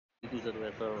Sir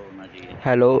वैसा होना चाहिए।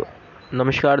 हेलो,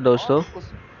 नमस्कार हाँ दोस्तों। तो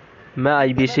उस मैं है ना,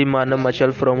 आईबीसी कभी मानव आईडी मचल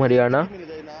मिल फ्रॉम गई, हरियाणा। कभी मिल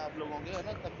गई ना आप लोगों के, है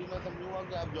ना, तब भी मैं समझूंगा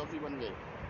कि आप जॉकी बन गए।